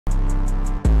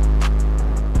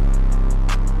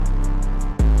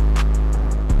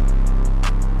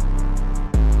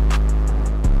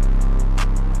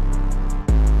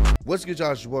What's good,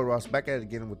 y'all? It's your boy Ross, back at it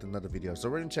again with another video. So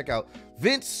we're gonna check out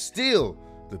Vince Steele,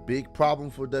 the big problem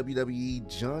for WWE,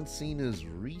 John Cena's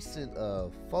recent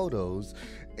photos,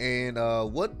 and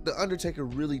what the Undertaker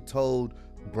really told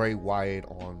Bray Wyatt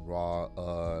on Raw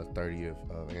 30th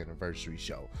anniversary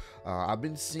show. I've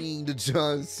been seeing the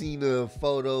John Cena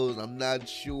photos. I'm not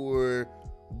sure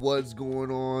what's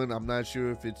going on. I'm not sure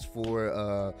if it's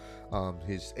for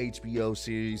his HBO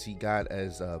series he got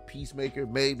as Peacemaker,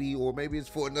 maybe, or maybe it's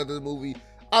for another movie.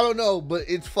 I don't know, but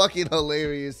it's fucking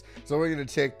hilarious. So we're gonna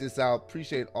check this out.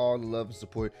 Appreciate all the love and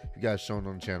support you guys shown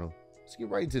on the channel. Let's get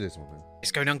right into this one, man.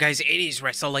 What's going on, guys? It is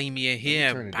WrestleMania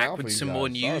here, back with some more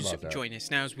news. Join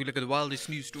us now as we look at the wildest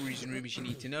news stories and rumors you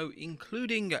need to know,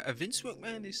 including Vince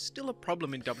McMahon is still a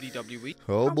problem in WWE.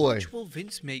 Oh boy. How much will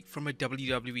Vince make from a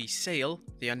WWE sale?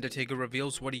 The Undertaker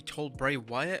reveals what he told Bray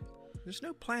Wyatt. There's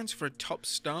no plans for a top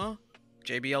star.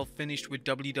 JBL finished with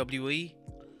WWE.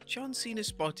 John Cena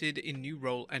spotted in new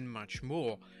role, and much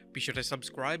more. Be sure to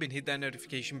subscribe and hit that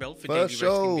notification bell for daily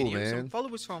wrestling videos, and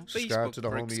follow us on Facebook to the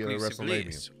for homie exclusive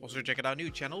lists. Also check out our new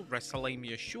channel,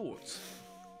 WrestleMania Shorts.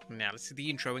 Now let's see the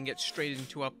intro and get straight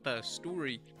into our first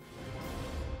story.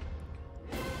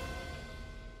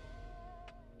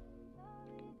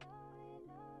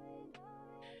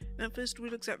 Now first we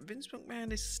look at Vince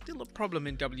McMahon is still a problem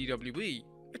in WWE.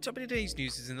 At top of today's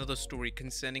news is another story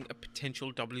concerning a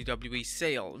potential WWE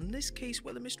sale, in this case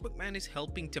whether Mr. McMahon is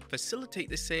helping to facilitate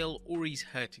the sale or he's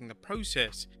hurting the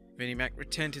process. Vinnie Mac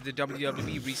returned to the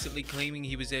WWE recently, claiming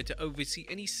he was there to oversee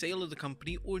any sale of the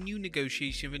company or new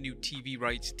negotiation of a new TV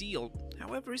rights deal.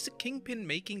 However, is the Kingpin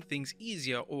making things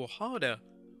easier or harder?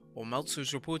 Or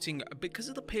Meltzer's reporting, because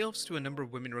of the payoffs to a number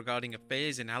of women regarding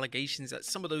affairs and allegations that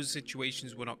some of those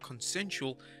situations were not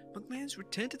consensual, McMahon's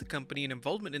return to the company and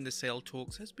involvement in the sale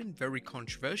talks has been very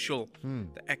controversial.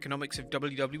 The economics of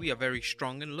WWE are very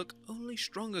strong and look only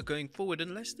stronger going forward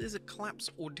unless there's a collapse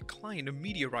or decline of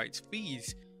media rights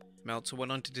fees. Meltzer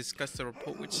went on to discuss the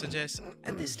report, which suggests,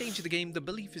 at this stage of the game, the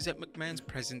belief is that McMahon's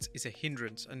presence is a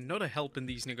hindrance and not a help in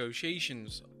these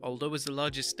negotiations. Although as the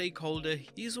largest stakeholder,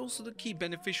 he is also the key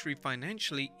beneficiary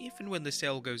financially if and when the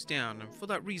sale goes down, and for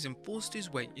that reason forced his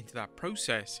way into that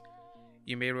process.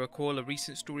 You may recall a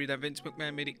recent story that Vince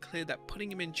McMahon made it clear that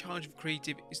putting him in charge of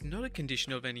creative is not a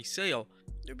condition of any sale.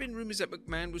 There have been rumors that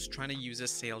McMahon was trying to use a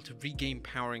sale to regain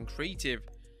power in creative.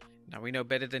 Now we know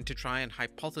better than to try and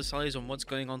hypothesize on what's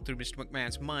going on through Mr.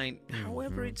 McMahon's mind.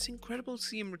 However, it's incredible to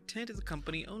see him return to the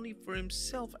company only for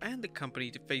himself and the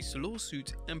company to face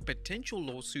lawsuits and potential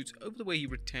lawsuits over the way he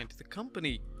returned to the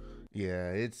company.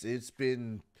 Yeah, it's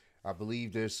been, I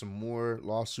believe there's some more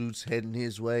lawsuits heading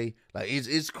his way. Like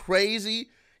it's crazy.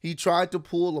 He tried to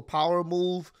pull a power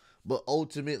move, but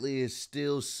ultimately it's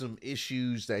still some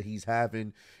issues that he's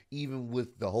having, even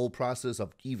with the whole process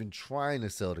of even trying to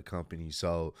sell the company.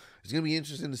 So it's going to be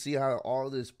interesting to see how all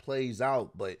this plays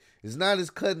out, but it's not as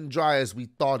cut and dry as we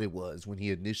thought it was when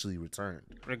he initially returned.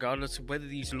 Regardless of whether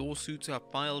these lawsuits are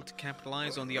filed to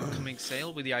capitalize on the upcoming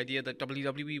sale with the idea that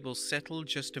WWE will settle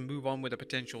just to move on with a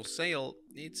potential sale,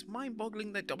 it's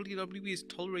mind-boggling that WWE has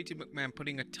tolerated McMahon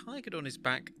putting a target on his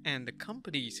back and the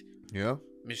company's. Yeah.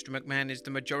 Mr. McMahon is the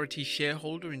majority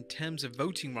shareholder in terms of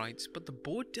voting rights, but the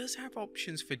board does have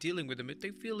options for dealing with him if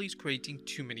they feel he's creating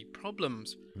too many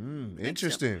problems.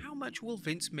 Interesting. Next up, how much will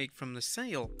Vince make from the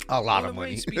sale? A lot of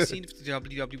money. It remains to be seen if the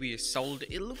WWE is sold.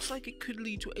 It looks like it could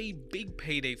lead to a big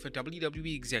payday for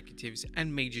WWE executives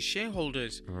and major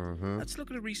shareholders. Let's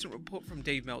look at a recent report from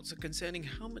Dave Meltzer concerning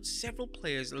how much several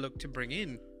players look to bring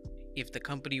in. If the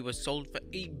company was sold for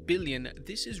 $8 billion,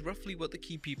 this is roughly what the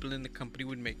key people in the company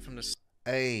would make from the.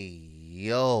 Hey,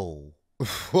 yo.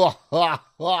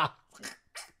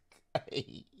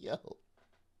 Hey, yo.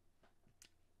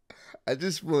 I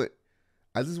just want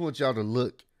y'all to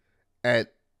look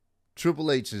at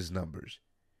Triple H's numbers.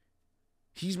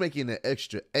 He's making an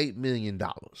extra $8 million,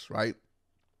 right?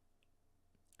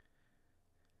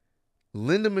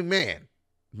 Linda McMahon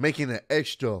making an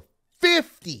extra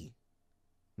 $50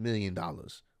 million.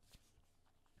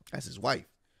 That's his wife.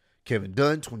 Kevin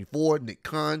Dunn, 24. Nick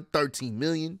Khan, 13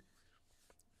 million.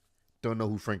 Don't know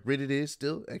who Frank Riddick is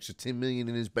still. Extra 10 million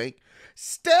in his bank.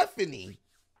 Stephanie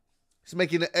is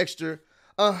making an extra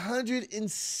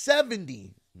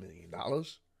 $170 million.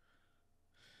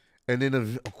 And then,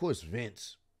 of course,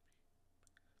 Vince,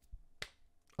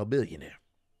 a billionaire.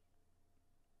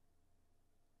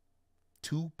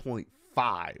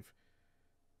 $2.5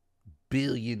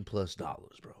 billion plus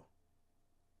dollars, bro.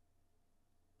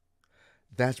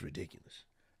 That's ridiculous.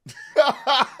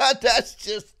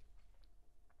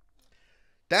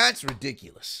 That's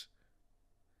ridiculous.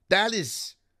 That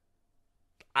is,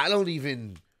 I don't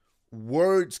even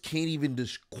words can't even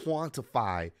just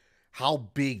quantify how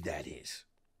big that is.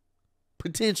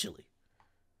 Potentially.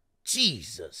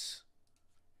 Jesus.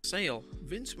 Sale: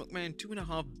 Vince McMahon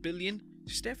 $2.5 billion,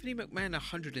 Stephanie McMahon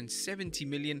 $170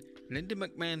 million, Linda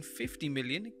McMahon $50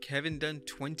 million, Kevin Dunn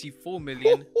 $24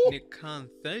 million, Nick Khan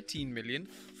 $13 million,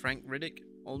 Frank Riddick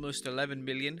almost $11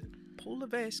 million, Paul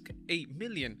Levesque $8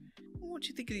 million. What do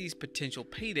you think of these potential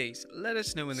paydays? Let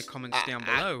us know in the comments down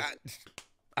below.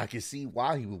 I can see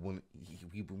why he would want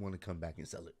to come back and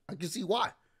sell it. I can see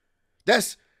why.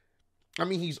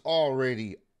 He's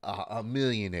already a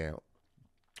millionaire.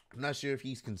 I'm not sure if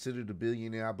he's considered a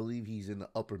billionaire. I believe he's in the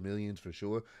upper millions for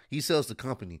sure. He sells the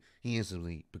company, he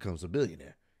instantly becomes a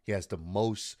billionaire. He has the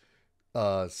most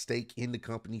stake in the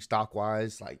company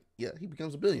stock-wise. Like, yeah, he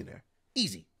becomes a billionaire.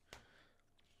 Easy.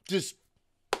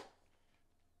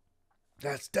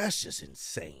 That's just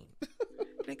insane.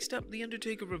 Next up, The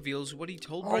Undertaker reveals what he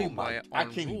told Bray Wyatt on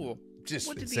Raw.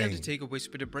 What did The Undertaker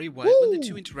whisper to Bray Wyatt when the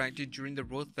two interacted during the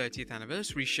Raw 30th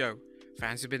anniversary show?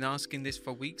 Fans have been asking this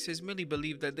for weeks, as many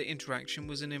believe that the interaction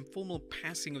was an informal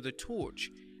passing of the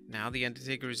torch. Now The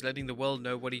Undertaker is letting the world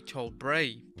know what he told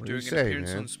Bray. During an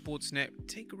appearance on Sportsnet,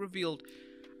 Taker revealed,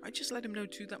 "I just let him know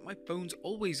too that my phone's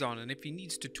always on, and if he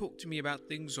needs to talk to me about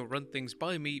things or run things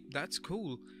by me, that's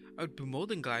cool. I would be more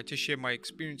than glad to share my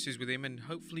experiences with him and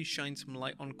hopefully shine some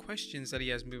light on questions that he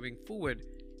has moving forward.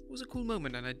 It was a cool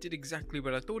moment and I did exactly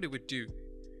what I thought it would do."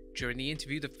 During the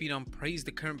interview, the Phenom praised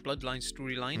the current Bloodline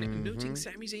storyline, noting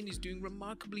Sami Zayn is doing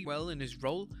remarkably well in his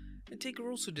role, and Taker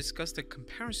also discussed the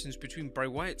comparisons between Bray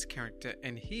Wyatt's character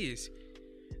and his.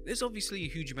 There's obviously a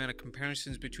huge amount of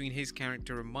comparisons between his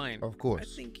character and mine. Of course.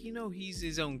 I think, he's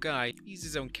his own guy, he's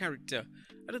his own character.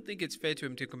 I don't think it's fair to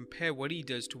him to compare what he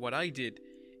does to what I did.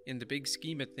 In the big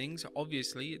scheme of things,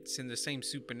 obviously, it's in the same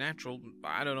supernatural,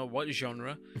 I don't know what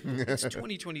genre. It's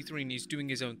 2023 and he's doing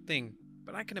his own thing.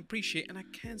 But I can appreciate and I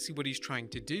can see what he's trying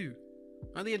to do.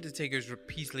 Now, The Undertaker has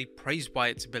repeatedly praised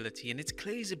Wyatt's ability, and it's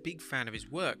clear he's a big fan of his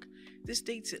work. This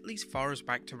dates at least far as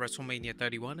back to WrestleMania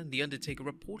 31, and The Undertaker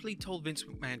reportedly told Vince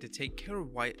McMahon to take care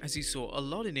of Wyatt as he saw a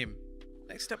lot in him.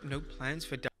 Next up, no plans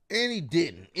for... And he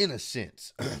didn't, in a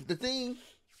sense. The thing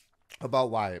about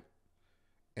Wyatt,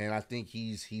 and I think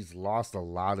he's lost a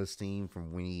lot of steam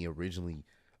from when he originally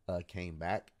came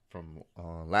back from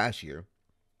last year.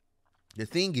 The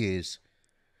thing is,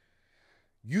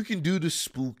 you can do the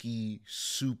spooky,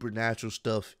 supernatural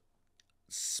stuff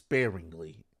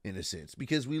sparingly, in a sense,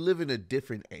 because we live in a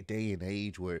different day and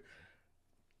age where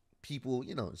people,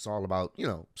 it's all about,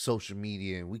 social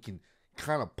media, and we can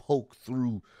kind of poke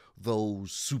through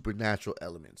those supernatural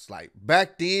elements. Like,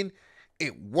 back then,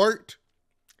 it worked,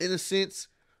 in a sense,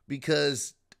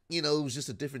 because, it was just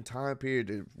a different time period.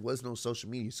 There was no social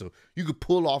media, so you could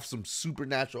pull off some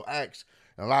supernatural acts,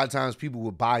 and a lot of times people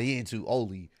would buy into,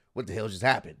 holy, what the hell just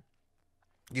happened?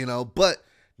 But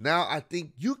now I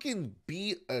think you can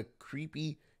be a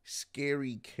creepy,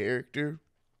 scary character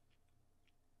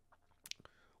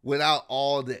without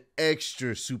all the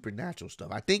extra supernatural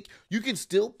stuff. I think you can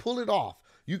still pull it off.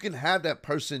 You can have that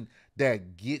person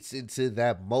that gets into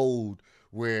that mode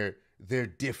where they're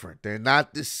different. They're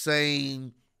not the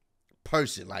same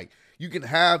person. Like, you can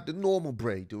have the normal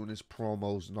Bray doing his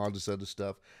promos and all this other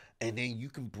stuff, and then you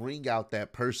can bring out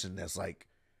that person that's like,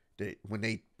 when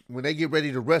they get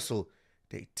ready to wrestle,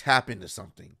 they tap into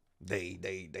something.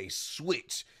 They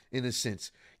switch, in a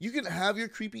sense. You can have your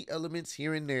creepy elements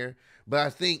here and there, but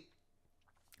I think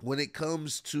when it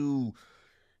comes to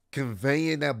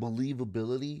conveying that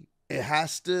believability, you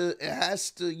have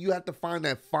to find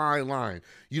that fine line.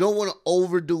 You don't want to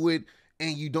overdo it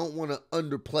and you don't want to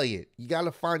underplay it. You got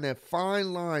to find that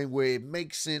fine line where it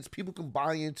makes sense, people can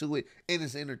buy into it, and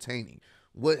it's entertaining.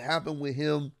 What happened with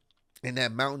him in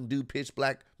that Mountain Dew Pitch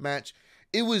Black match,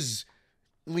 it was,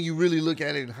 when you really look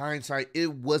at it in hindsight,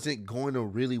 it wasn't going to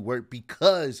really work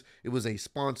because it was a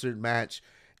sponsored match.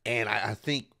 And I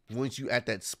think once you add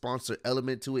that sponsor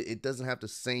element to it, it doesn't have the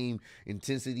same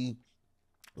intensity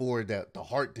or the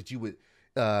heart that you would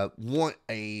want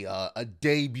a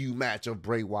debut match of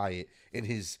Bray Wyatt in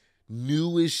his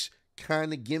newish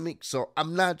kind of gimmick. So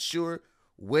I'm not sure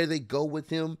where they go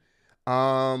with him,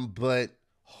 but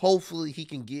hopefully he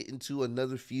can get into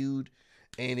another feud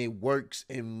and it works,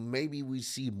 and maybe we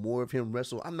see more of him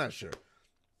wrestle. I'm not sure.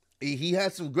 He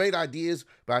has some great ideas,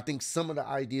 but I think some of the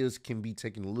ideas can be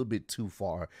taken a little bit too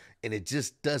far, and it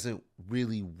just doesn't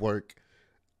really work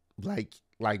like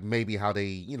maybe how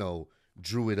they,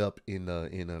 drew it up in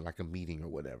a meeting or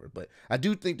whatever. But I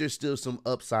do think there's still some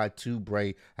upside to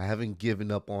Bray. I haven't given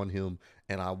up on him,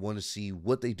 and I want to see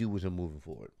what they do with him moving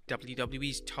forward.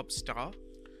 WWE's top star.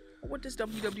 What does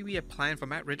WWE have planned for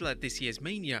Matt Riddle at this year's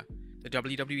Mania? The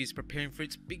WWE is preparing for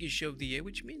its biggest show of the year,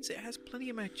 which means it has plenty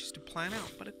of matches to plan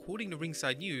out, but according to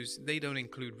Ringside News, they don't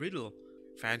include Riddle.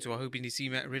 Fans who are hoping to see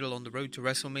Matt Riddle on the road to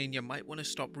WrestleMania might want to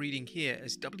stop reading here,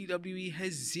 as WWE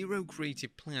has zero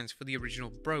creative plans for the original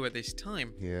Bro at this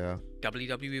time. Yeah.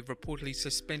 WWE have reportedly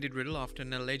suspended Riddle after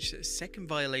an alleged second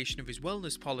violation of his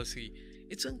wellness policy.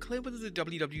 It's unclear whether the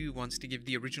WWE wants to give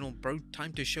the original Bro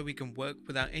time to show he can work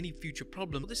without any future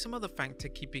problem, or there's some other factor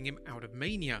keeping him out of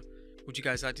Mania. Would you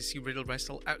guys like to see Riddle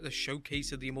wrestle at the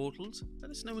Showcase of the Immortals? Let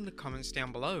us know in the comments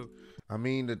down below. I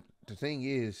mean, the thing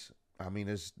is,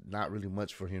 there's not really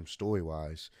much for him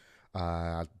story-wise.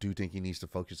 I do think he needs to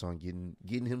focus on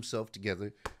getting himself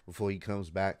together before he comes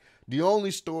back. The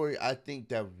only story I think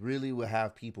that really would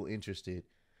have people interested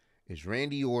is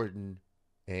Randy Orton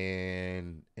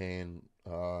and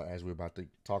as we're about to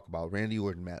talk about, Randy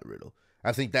Orton, Matt Riddle.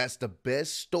 I think that's the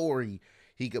best story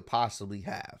he could possibly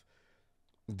have.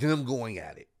 Them going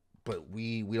at it. But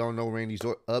we don't know Randy's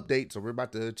update, so we're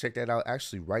about to check that out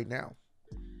actually right now.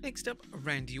 Next up, a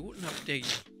Randy Orton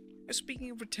update.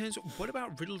 Speaking of returns, what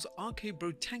about Riddle's RK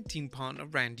Bro tag team partner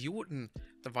Randy Orton?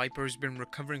 The Viper has been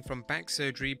recovering from back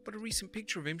surgery, but a recent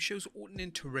picture of him shows Orton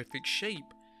in terrific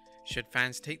shape. Should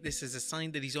fans take this as a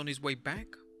sign that he's on his way back?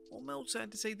 Well, Meltzer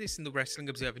had to say this in the Wrestling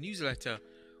Observer newsletter.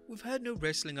 We've heard no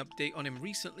wrestling update on him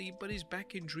recently, but his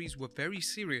back injuries were very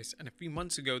serious, and a few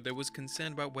months ago there was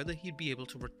concern about whether he'd be able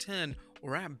to return,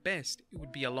 or at best, it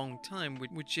would be a long time,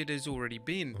 which it has already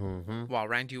been. While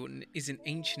Randy Orton is an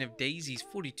ancient of days, he's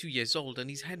 42 years old and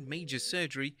he's had major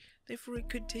surgery, therefore it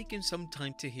could take him some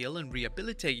time to heal and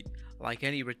rehabilitate. Like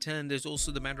any return, there's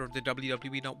also the matter of the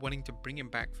WWE not wanting to bring him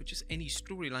back for just any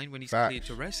storyline when he's cleared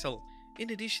to wrestle.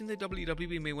 In addition, the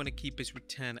WWE may want to keep his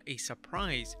return a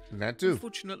surprise. That too.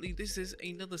 Unfortunately, this is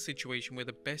another situation where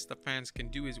the best the fans can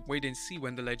do is wait and see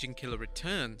when the Legend Killer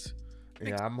returns.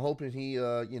 Yeah, I'm hoping he,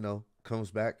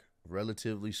 comes back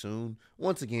relatively soon.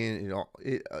 Once again,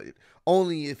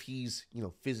 only if he's,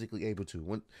 physically able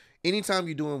to. Anytime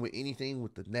you're doing with anything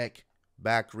with the neck,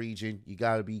 back region, you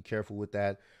got to be careful with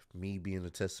that. Me being a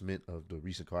testament of the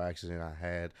recent car accident I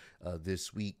had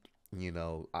this week,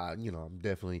 I'm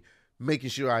definitely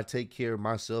making sure I take care of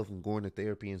myself and going to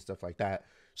therapy and stuff like that.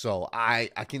 So I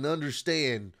can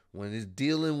understand when it's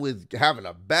dealing with having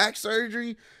a back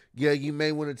surgery. Yeah, you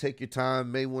may want to take your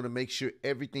time, may want to make sure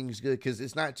everything's good, because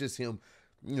it's not just him,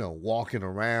 walking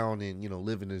around and,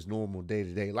 living his normal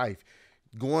day-to-day life.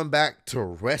 Going back to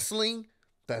wrestling,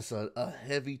 that's a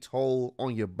heavy toll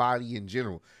on your body in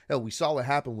general. Hell, we saw what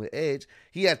happened with Edge.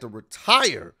 He had to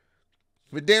retire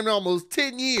for damn near almost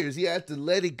 10 years. He had to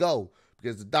let it go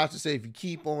because the doctor said if you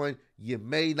keep on, you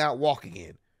may not walk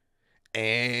again.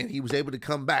 And he was able to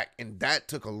come back, and that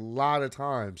took a lot of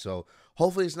time. So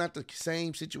hopefully it's not the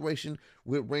same situation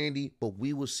with Randy, but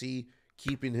we will see,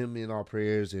 keeping him in our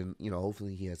prayers, and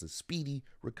hopefully he has a speedy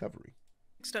recovery.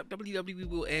 Next up, WWE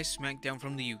will air SmackDown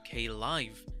from the UK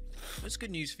live. What's good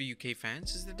news for UK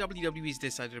fans is that WWE's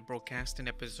decided to broadcast an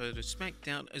episode of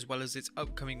SmackDown as well as its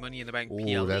upcoming Money in the Bank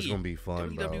PLE. Oh, that's gonna be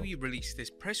fun, WWE bro. released this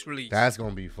press release. That's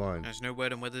gonna be fun. There's no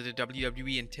word on whether the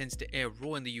WWE intends to air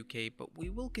Raw in the UK, but we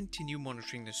will continue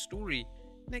monitoring the story.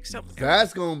 Next up,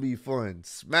 that's gonna be fun.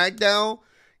 SmackDown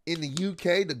in the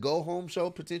UK, the go home show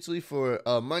potentially for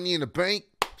Money in the Bank.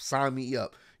 Sign me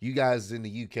up. You guys in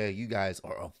the UK, you guys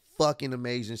are fucking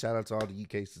amazing. Shout out to all the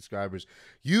UK subscribers.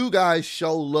 You guys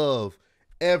show love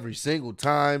every single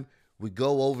time we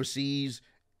go overseas.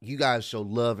 You guys show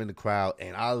love in the crowd,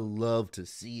 and I love to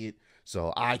see it.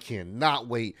 So I cannot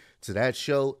wait to that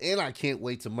show, and I can't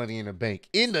wait to Money in the Bank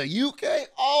in the UK.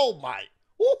 Oh my,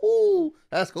 woohoo!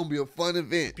 That's gonna be a fun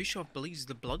event. Bischoff believes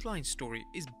the Bloodline story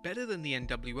is better than the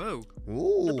NWO.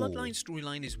 Ooh. The Bloodline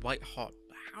storyline is white hot,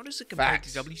 but how does it compare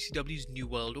Facts. to WCW's New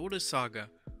World Order saga?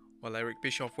 Well, Eric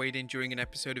Bischoff weighed in during an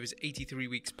episode of his 83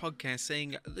 Weeks podcast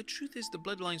saying, the truth is the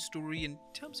Bloodline story in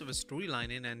terms of a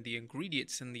storyline and the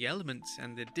ingredients and the elements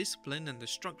and the discipline and the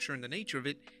structure and the nature of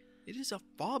it, it is a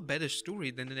far better story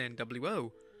than the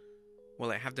NWO. Will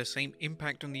it have the same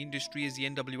impact on the industry as the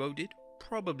NWO did?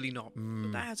 Probably not,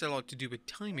 but that has a lot to do with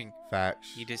timing.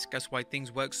 Facts. He discussed why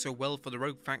things worked so well for the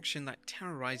Rogue faction that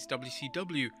terrorized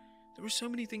WCW. There were so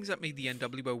many things that made the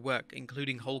NWO work,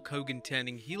 including Hulk Hogan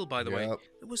turning heel, by the way.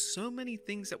 There were so many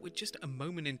things that were just a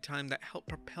moment in time that helped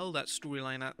propel that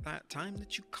storyline at that time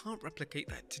that you can't replicate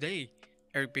that today.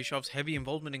 Eric Bischoff's heavy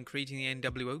involvement in creating the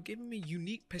NWO gave him a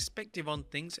unique perspective on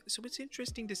things, so it's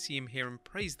interesting to see him here and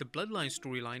praise the Bloodline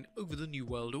storyline over the New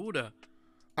World Order.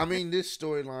 I mean, this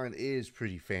storyline is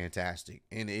pretty fantastic,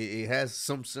 and it has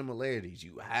some similarities.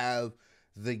 You have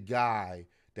the guy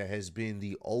that has been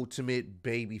the ultimate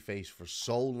babyface for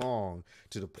so long,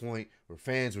 to the point where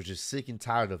fans were just sick and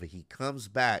tired of it. He comes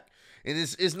back, and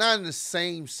it's not in the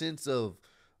same sense of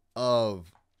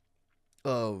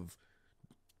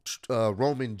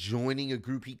Roman joining a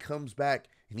group. He comes back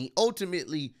and he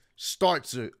ultimately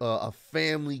starts a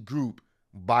family group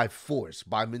by force,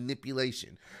 by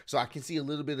manipulation. So I can see a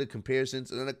little bit of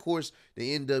comparisons. And then, of course,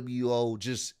 the NWO,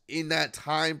 just in that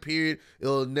time period,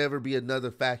 it'll never be another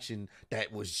faction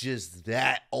that was just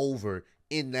that over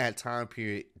in that time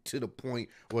period, to the point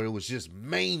where it was just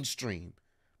mainstream.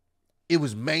 It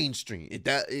was mainstream.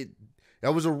 That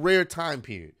was a rare time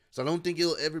period. So I don't think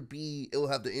it'll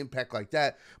have the impact like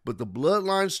that. But the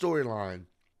Bloodline storyline,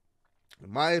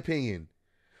 in my opinion,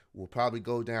 will probably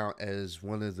go down as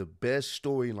one of the best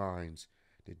storylines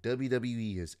that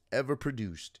WWE has ever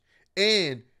produced.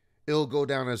 And it'll go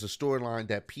down as a storyline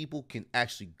that people can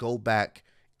actually go back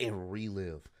and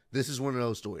relive. This is one of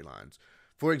those storylines.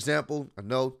 For example, I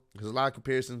know there's a lot of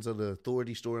comparisons of the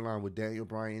Authority storyline with Daniel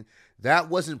Bryan. That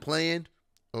wasn't planned.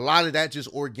 A lot of that just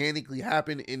organically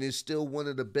happened, and it's still one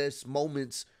of the best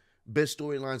moments, best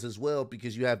storylines as well,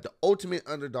 because you have the ultimate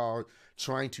underdog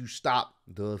trying to stop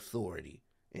the Authority.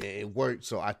 And it worked.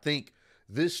 So I think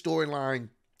this storyline,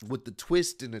 with the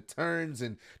twists and the turns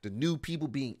and the new people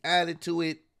being added to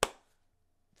it,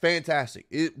 fantastic.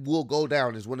 It will go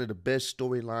down as one of the best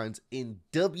storylines in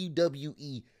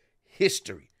WWE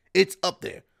history. It's up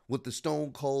there with the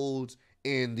Stone Colds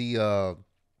and the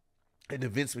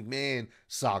Vince McMahon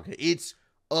saga. It's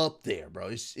up there, bro.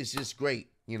 It's just great.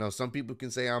 You know, some people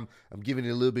can say I'm giving it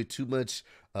a little bit too much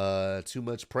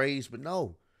praise, but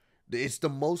no. It's the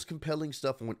most compelling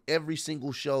stuff on every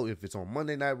single show. If it's on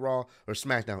Monday Night Raw or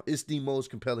SmackDown, it's the most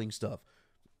compelling stuff.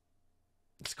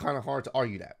 It's kind of hard to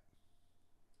argue that.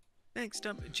 Next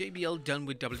up, JBL done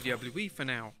with WWE for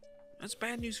now. That's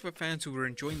bad news for fans who were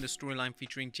enjoying the storyline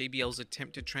featuring JBL's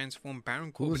attempt to transform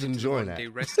Baron Corbin into the modern-day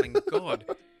wrestling god.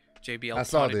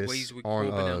 JBL parted ways with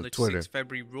Corbin on the Twitter. 6th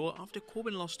February Raw after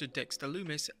Corbin lost to Dexter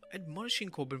Lumis, admonishing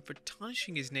Corbin for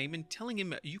tarnishing his name and telling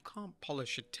him you can't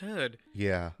polish a turd.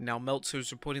 Yeah. Now Meltzer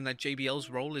is reporting that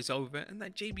JBL's role is over and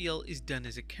that JBL is done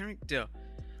as a character.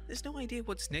 There's no idea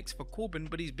what's next for Corbin,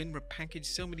 but he's been repackaged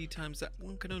so many times that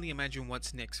one can only imagine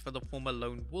what's next for the former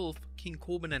Lone Wolf, King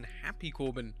Corbin and Happy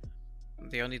Corbin.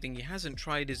 The only thing he hasn't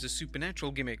tried is a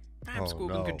supernatural gimmick. Perhaps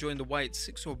Corbin could join the Wyatt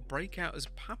Six or break out as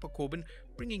Papa Corbin,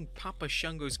 bringing Papa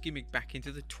Shango's gimmick back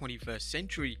into the 21st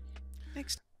century.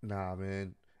 Next. Nah,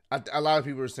 man. A lot of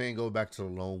people are saying go back to the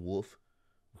Lone Wolf.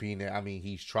 Being that, I mean,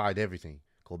 he's tried everything.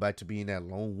 Go back to being that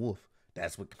Lone Wolf.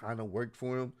 That's what kind of worked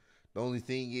for him. The only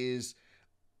thing is,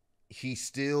 he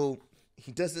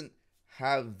doesn't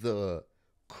have the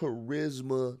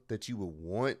charisma that you would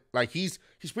want. Like, he's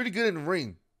pretty good in the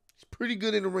ring. Pretty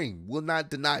good in the ring. Will not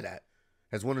deny that.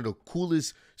 Has one of the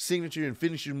coolest signature and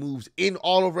finisher moves in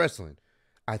all of wrestling.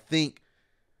 I think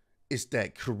it's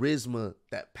that charisma,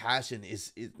 that passion.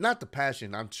 Is not the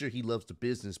passion. I'm sure he loves the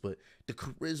business, but the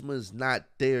charisma is not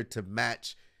there to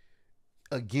match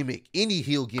a gimmick, any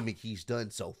heel gimmick he's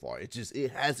done so far.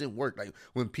 It hasn't worked. Like,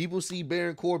 when people see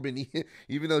Baron Corbin,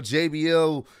 even though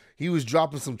JBL, he was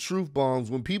dropping some truth bombs,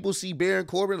 when people see Baron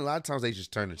Corbin, a lot of times they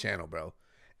just turn the channel, bro.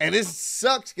 And it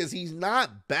sucks because he's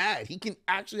not bad. He can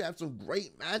actually have some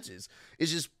great matches.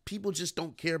 It's just people just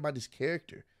don't care about his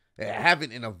character. They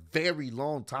haven't in a very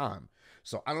long time.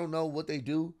 So I don't know what they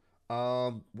do.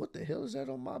 What the hell is that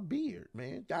on my beard,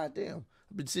 man? Goddamn.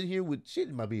 I've been sitting here with shit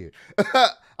in my beard.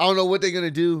 I don't know what they're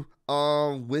going to do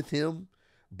with him,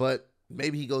 but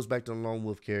maybe he goes back to the Lone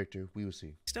Wolf character. We will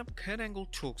see. Next up, Kurt Angle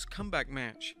talks comeback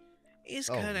match. Is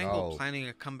Kurt Angle planning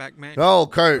a comeback match? No,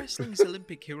 Kurt. Wrestling's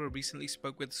Olympic hero recently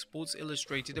spoke with Sports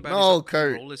Illustrated about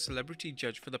his role as celebrity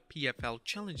judge for the PFL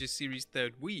Challenger Series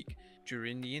third week.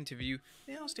 During the interview,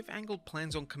 they asked if Angle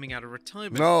plans on coming out of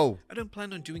retirement. No. I don't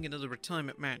plan on doing another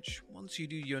retirement match. Once you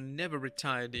do, you're never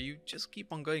retired. You just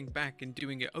keep on going back and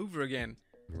doing it over again.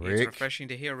 It's refreshing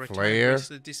to hear a retired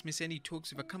wrestler dismiss any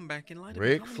talks of a comeback in light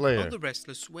of how many other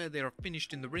wrestlers swear they are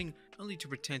finished in the ring, only to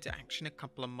return to action a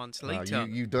couple of months later.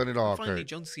 You've done it all, Finally, Kurt.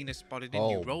 John Cena spotted a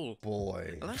new role.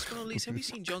 Boy. Last but not least, have you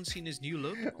seen John Cena's new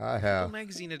look? I have. People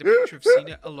magazine had a picture of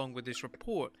Cena along with this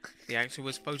report. The actor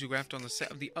was photographed on the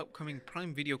set of the upcoming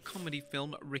Prime Video comedy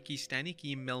film Ricky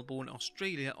Stanicki in Melbourne,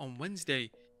 Australia on Wednesday.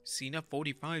 Cena,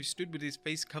 45, stood with his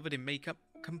face covered in makeup,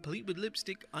 complete with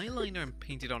lipstick, eyeliner, and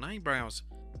painted on eyebrows.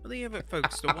 Well, there you have it,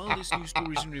 folks. The wildest news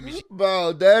stories and rumors.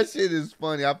 Bro, that shit is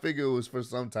funny. I figure it was for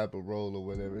some type of role or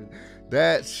whatever.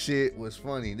 That shit was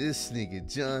funny. This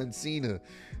nigga, John Cena.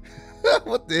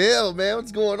 What the hell, man?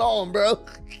 What's going on, bro?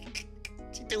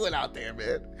 What you doing out there,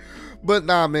 man? But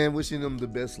nah, man, wishing him the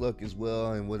best luck as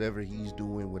well, and whatever he's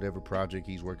doing, whatever project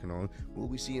he's working on. Will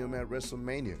we see him at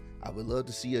WrestleMania? I would love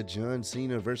to see a John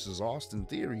Cena versus Austin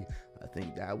Theory. I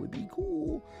think that would be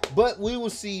cool. But we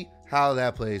will see how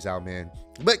that plays out, man.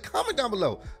 But comment down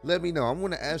below. Let me know. I'm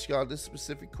going to ask y'all this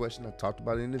specific question. I talked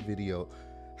about it in the video.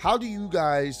 How do you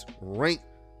guys rank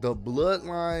the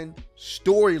Bloodline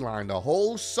storyline, the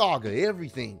whole saga,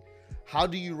 everything? How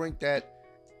do you rank that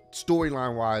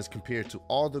storyline wise compared to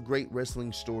all the great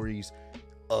wrestling stories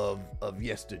of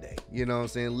yesterday? You know what I'm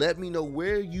saying? Let me know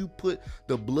where you put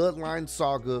the Bloodline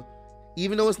saga.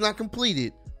 Even though it's not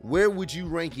completed, where would you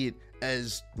rank it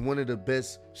as one of the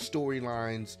best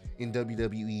storylines in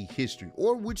WWE history?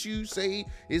 Or would you say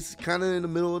it's kind of in the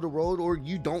middle of the road, or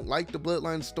you don't like the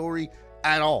Bloodline story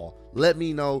at all? Let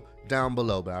me know down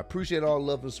below. But I appreciate all the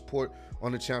love and support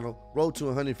on the channel. Road to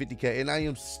 150K, and I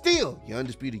am still your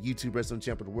undisputed YouTube wrestling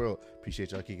champ of the world.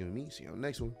 Appreciate y'all kicking with me. See you on the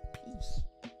next one. Peace.